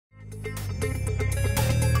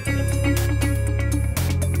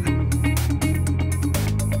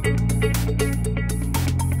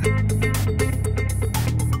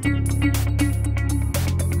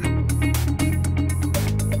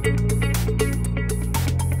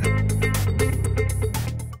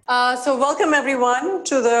So welcome everyone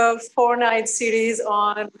to the 4-night series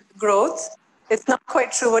on growth. It's not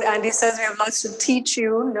quite true what Andy says. We have lots to teach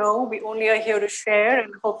you. No, we only are here to share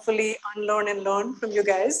and hopefully unlearn and learn from you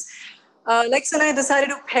guys. Lex and I decided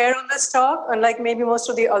to pair on this talk, unlike maybe most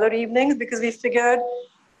of the other evenings, because we figured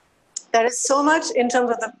there is so much in terms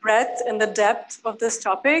of the breadth and the depth of this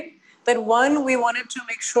topic that one, we wanted to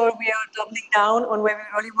make sure we are doubling down on where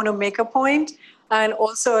we really want to make a point and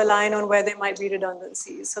also align on where there might be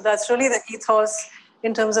redundancies. So that's really the ethos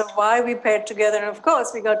in terms of why we paired together. And of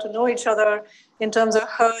course, we got to know each other in terms of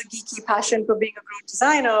her geeky passion for being a growth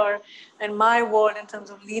designer and my world in terms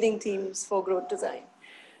of leading teams for growth design.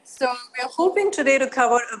 So we are hoping today to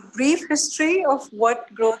cover a brief history of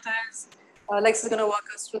what growth is. Lex is going to walk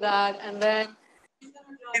us through that. And then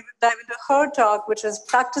dive into her talk, which is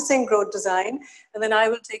practicing growth design. And then I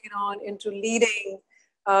will take it on into leading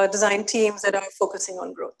design teams that are focusing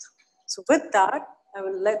on growth. So with that, I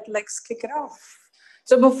will let Lex kick it off.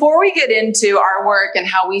 So before we get into our work and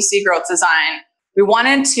how we see growth design, we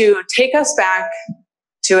wanted to take us back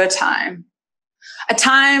to a time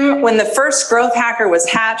when the first growth hacker was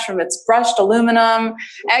hatched from its brushed aluminum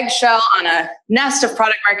eggshell on a nest of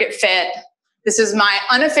product market fit. This is my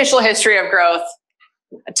unofficial history of growth,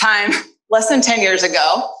 a time less than 10 years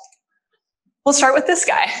ago. We'll start with this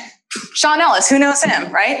guy, Sean Ellis. Who knows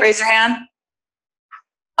him, right? Raise your hand.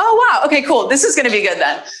 Oh, wow. Okay, cool. This is going to be good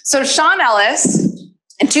then. So Sean Ellis,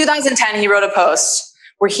 in 2010, he wrote a post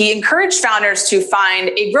where he encouraged founders to find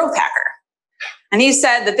a growth hacker. And he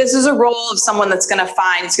said that this is a role of someone it's going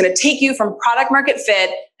to take you from product market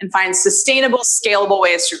fit and find sustainable, scalable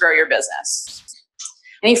ways to grow your business.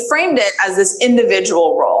 And he framed it as this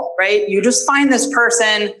individual role, right? You just find this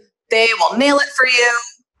person, they will nail it for you,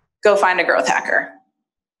 go find a growth hacker.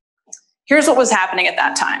 Here's what was happening at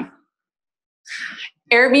that time.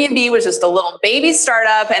 Airbnb was just a little baby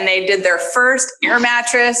startup, and they did their first air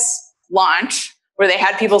mattress launch where they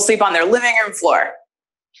had people sleep on their living room floor.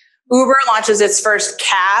 Uber launches its first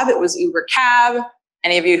cab. It was Uber Cab.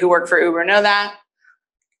 Any of you who work for Uber know that.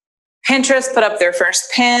 Pinterest put up their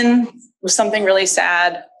first pin. It was something really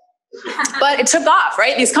sad. But it took off,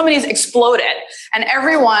 right? These companies exploded, and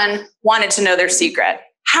everyone wanted to know their secret.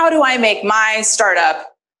 How do I make my startup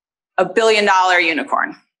a billion-dollar unicorn?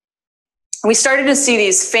 And we started to see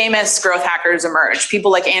these famous growth hackers emerge.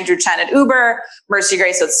 People like Andrew Chen at Uber, Mercy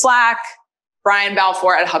Grace at Slack, Brian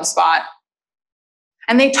Balfour at HubSpot.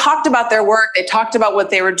 And they talked about their work. They talked about what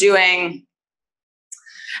they were doing.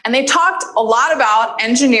 And they talked a lot about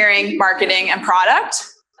engineering, marketing, and product.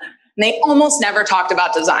 And they almost never talked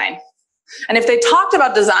about design. And if they talked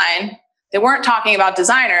about design, they weren't talking about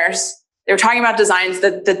designers. They were talking about designs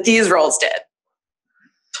that these roles did.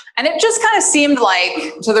 And it just kind of seemed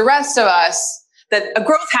like, to the rest of us, that a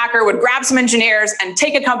growth hacker would grab some engineers and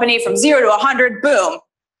take a company from 0 to 100, boom.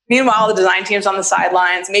 Meanwhile, the design team's on the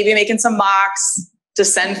sidelines, maybe making some mocks to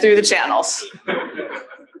send through the channels.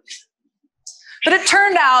 But it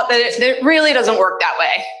turned out that it really doesn't work that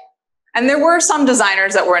way. And there were some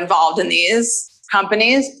designers that were involved in these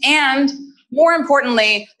companies. And more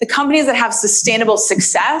importantly, the companies that have sustainable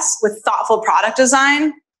success with thoughtful product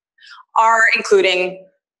design are including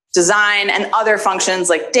design and other functions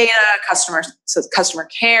like data, customer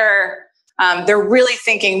care. They're really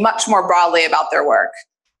thinking much more broadly about their work.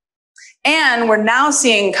 And we're now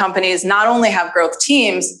seeing companies not only have growth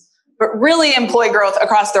teams, but really employ growth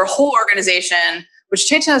across their whole organization, which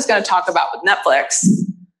Chetana is going to talk about with Netflix,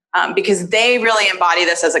 because they really embody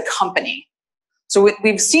this as a company. So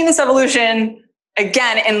we've seen this evolution,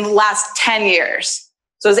 again, in the last 10 years.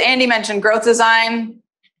 So as Andy mentioned, growth design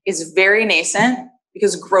is very nascent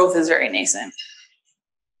because growth is very nascent.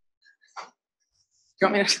 Do you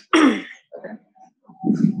want me to?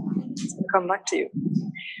 I'll come back to you.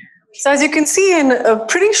 So as you can see, in a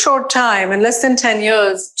pretty short time, in less than 10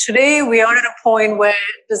 years, today we are at a point where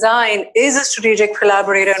design is a strategic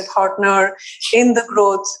collaborator and partner in the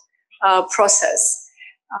growth process.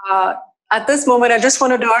 At this moment, I just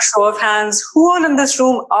want to do a show of hands. Who all in this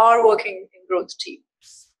room are working in growth teams?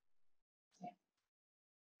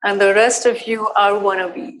 And the rest of you are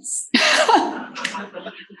wannabes.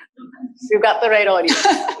 You've got the right audience.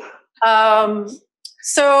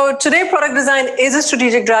 So today, product design is a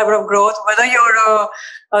strategic driver of growth, whether you're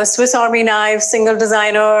a Swiss Army knife, single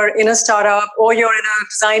designer in a startup, or you're in a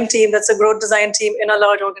design team that's a growth design team in a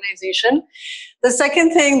large organization. The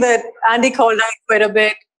second thing that Andy called out quite a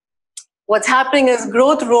bit, what's happening is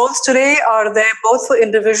growth roles today are there both for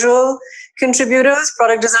individual contributors,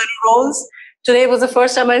 product designer roles. Today was the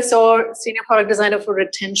first time I saw senior product designer for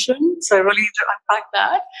retention, so I really need to unpack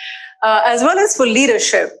that, as well as for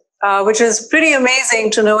leadership. which is pretty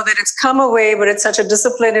amazing to know that it's come away, but it's such a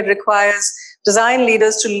discipline. It requires design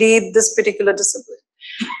leaders to lead this particular discipline.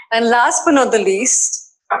 And last but not the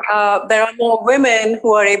least, there are more women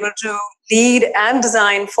who are able to lead and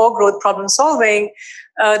design for growth problem solving,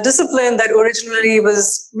 discipline that originally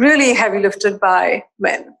was really heavy lifted by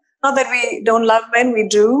men. Not that we don't love men, we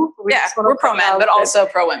do. We're pro men, but also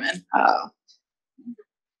pro women.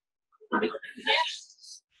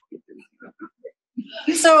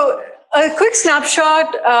 So a quick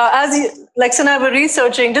snapshot, as Lex and I were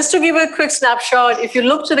researching, just to give a quick snapshot, if you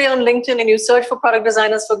look today on LinkedIn and you search for product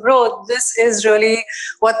designers for growth, this is really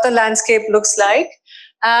what the landscape looks like.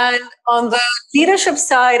 And on the leadership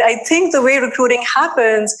side, I think the way recruiting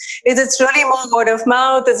happens is it's really more word of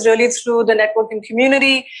mouth. It's really through the networking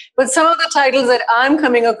community. But some of the titles that I'm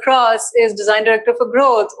coming across is design director for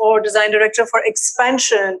growth or design director for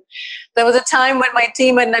expansion. There was a time when my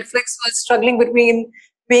team at Netflix was struggling between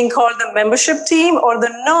being called the membership team or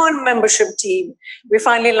the non-membership team. We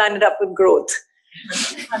finally landed up with growth.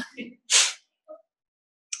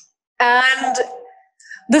 And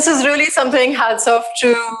this is really something, hats off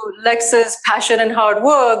to Lex's passion and hard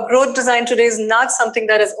work. Growth design today is not something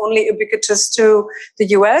that is only ubiquitous to the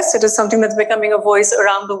US. It is something that's becoming a voice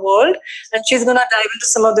around the world. And she's going to dive into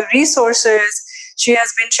some of the resources she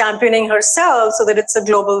has been championing herself so that it's a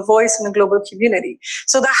global voice in a global community.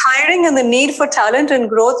 So the hiring and the need for talent and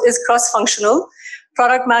growth is cross-functional.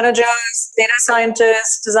 Product managers, data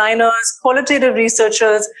scientists, designers, qualitative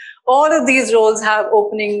researchers, all of these roles have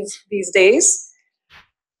openings these days.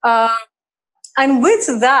 And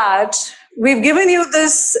with that, we've given you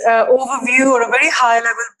this overview or a very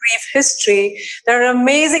high-level brief history. There are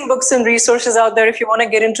amazing books and resources out there if you want to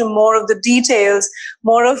get into more of the details,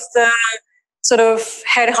 more of the sort of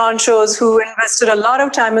head honchos who invested a lot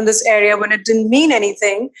of time in this area when it didn't mean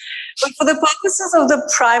anything. But for the purposes of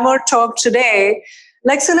the primer talk today,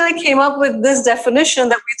 Lex and I came up with this definition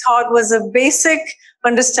that we thought was a basic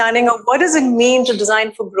understanding of what does it mean to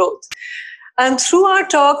design for growth. And through our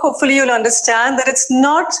talk, hopefully you'll understand that it's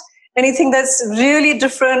not anything that's really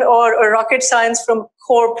different or a rocket science from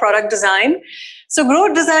core product design. So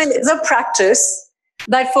growth design is a practice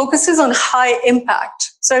that focuses on high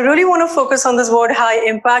impact. So I really want to focus on this word high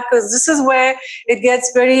impact because this is where it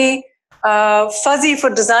gets very fuzzy for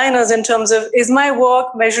designers in terms of, is my work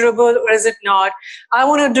measurable or is it not? I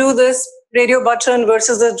want to do this radio button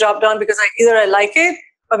versus this drop down because either I like it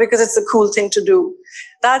or because it's a cool thing to do.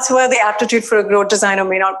 That's where the aptitude for a growth designer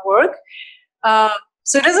may not work.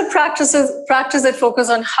 So it is a practice that focuses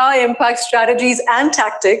on high impact strategies and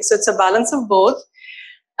tactics. So it's a balance of both.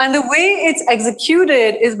 And the way it's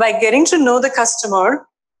executed is by getting to know the customer,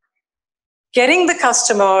 getting the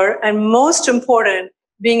customer, and most important,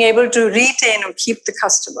 being able to retain or keep the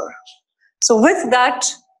customer. So with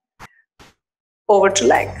that, over to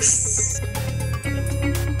Lex.